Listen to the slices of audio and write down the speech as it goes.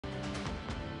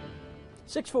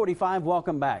6:45,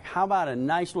 welcome back. How about a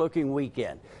nice looking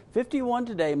weekend? 51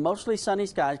 today, mostly sunny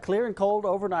skies, clear and cold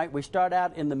overnight. We start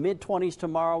out in the mid-20s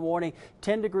tomorrow morning,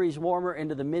 10 degrees warmer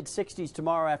into the mid-60s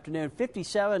tomorrow afternoon.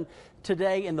 57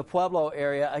 today in the Pueblo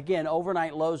area. Again,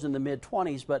 overnight lows in the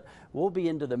mid-20s, but we'll be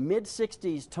into the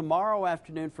mid-60s tomorrow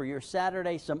afternoon for your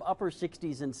Saturday. Some upper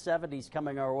 60s and 70s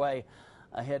coming our way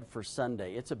ahead for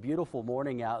Sunday. It's a beautiful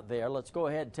morning out there. Let's go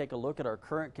ahead and take a look at our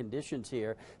current conditions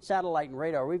here. Satellite and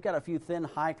radar. We've got a few thin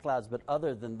high clouds, but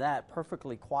other than that,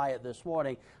 perfectly quiet this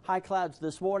morning. High clouds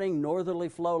this morning, northerly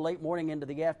flow late morning into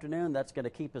the afternoon. That's going to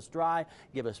keep us dry,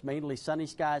 give us mainly sunny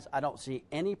skies. I don't see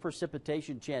any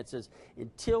precipitation chances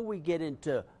until we get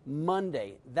into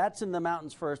Monday. That's in the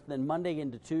mountains first, then Monday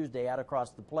into Tuesday out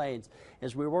across the plains.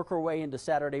 As we work our way into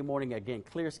Saturday morning, again,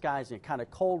 clear skies and kind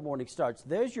of cold morning starts.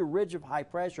 There's your ridge of high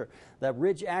pressure. That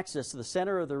ridge axis, the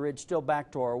center of the ridge, still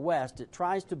back to our west. It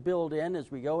tries to build in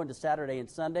as we go into Saturday and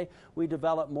Sunday. We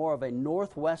develop more of a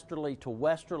northwesterly to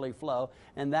westerly flow,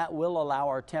 and that will allow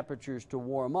our temperatures to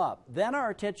warm up. Then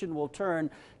our attention will turn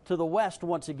to the west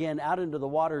once again out into the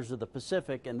waters of the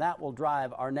Pacific, and that will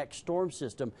drive our next storm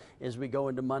system as we go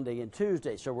into Monday and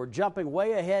Tuesday. So we're jumping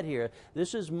way ahead here.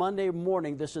 This is Monday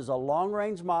morning. This is a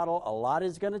long-range model. A lot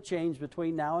is going to change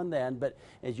between now and then, but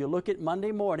as you look at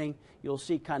Monday morning, you'll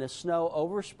see kind of snow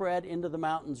overspread into the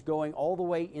mountains going all the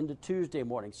way into Tuesday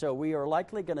morning. So we are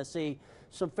likely going to see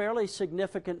some fairly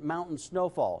significant mountain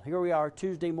snowfall. Here we are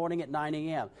Tuesday morning at 9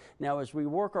 a.m. Now as we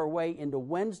work our way into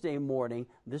Wednesday morning,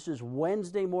 this is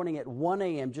Wednesday morning at 1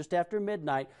 a.m. just after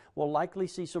midnight, we'll likely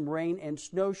see some rain and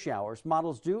snow showers.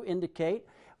 Models do indicate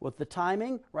with the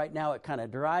timing, right now it kind of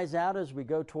dries out as we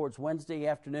go towards Wednesday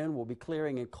afternoon. We'll be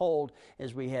clearing and cold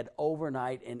as we head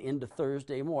overnight and into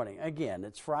Thursday morning. Again,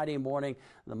 it's Friday morning.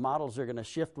 The models are going to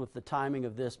shift with the timing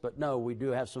of this, but no, we do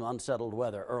have some unsettled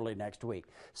weather early next week.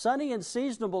 Sunny and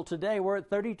seasonable today. We're at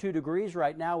 32 degrees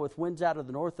right now with winds out of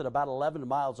the north at about 11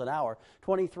 miles an hour.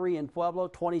 23 in Pueblo,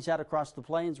 20s out across the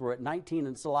plains. We're at 19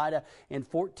 in Salida and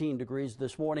 14 degrees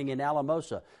this morning in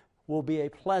Alamosa. Will be a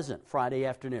pleasant Friday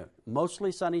afternoon.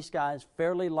 Mostly sunny skies,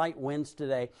 fairly light winds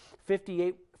today.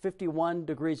 51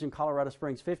 degrees in Colorado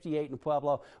Springs, 58 in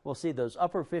Pueblo. We'll see those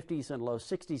upper 50s and low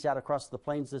 60s out across the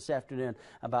plains this afternoon,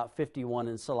 about 51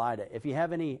 in Salida. If you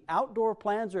have any outdoor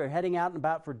plans or are heading out and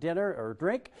about for dinner or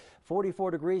drink,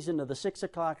 44 degrees into the 6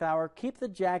 o'clock hour. Keep the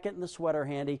jacket and the sweater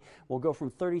handy. We'll go from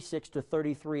 36 to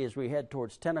 33 as we head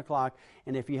towards 10 o'clock.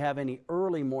 And if you have any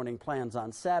early morning plans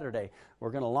on Saturday, we're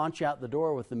going to launch out the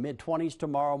door with the mid-20s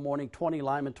tomorrow morning, 20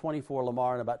 Lyman, 24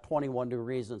 Lamar, and about 21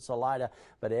 degrees in Salida.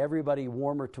 But everybody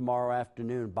warmer tomorrow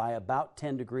afternoon by about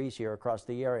 10 degrees here across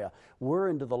the area. We're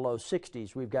into the low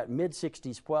 60s. We've got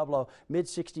mid-60s Pueblo,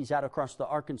 mid-60s out across the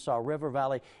Arkansas River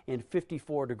Valley, and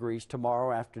 54 degrees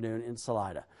tomorrow afternoon in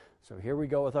Salida. So here we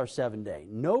go with our 7-day.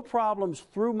 No problems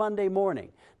through Monday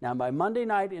morning. Now by Monday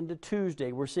night into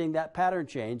Tuesday, we're seeing that pattern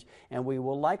change, and we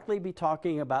will likely be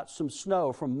talking about some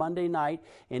snow from Monday night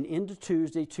and into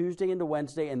Tuesday, Tuesday into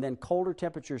Wednesday, and then colder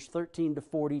temperatures 13 to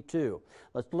 42.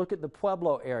 Let's look at the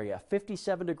Pueblo area.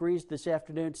 57 degrees this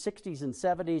afternoon, 60s and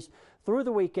 70s through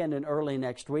the weekend and early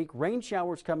next week. Rain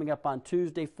showers coming up on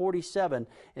Tuesday, 47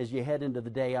 as you head into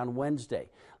the day on Wednesday.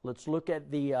 Let's look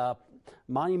at the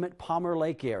Monument Palmer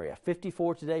Lake area.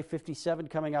 54 today, 57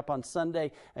 coming up on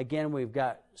Sunday. Again, we've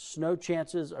got snow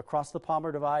chances across the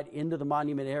Palmer Divide into the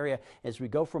Monument area as we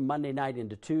go from Monday night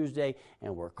into Tuesday,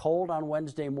 and we're cold on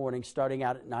Wednesday morning starting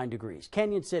out at 9 degrees.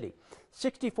 Canyon City,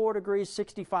 64 degrees,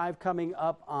 65 coming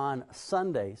up on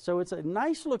Sunday. So it's a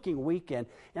nice looking weekend,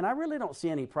 and I really don't see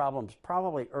any problems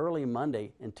probably early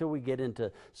Monday until we get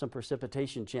into some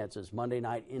precipitation chances Monday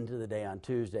night into the day on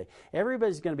Tuesday.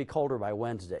 Everybody's going to be colder by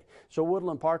Wednesday. So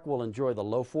Woodland Park will enjoy the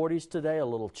low 40s today, a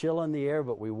little chill in the air,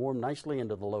 but we warm nicely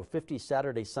into the low 50s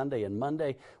Saturday, Sunday, and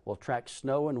Monday. We'll track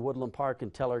snow in Woodland Park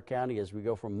and Teller County as we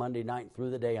go from Monday night through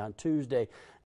the day on Tuesday.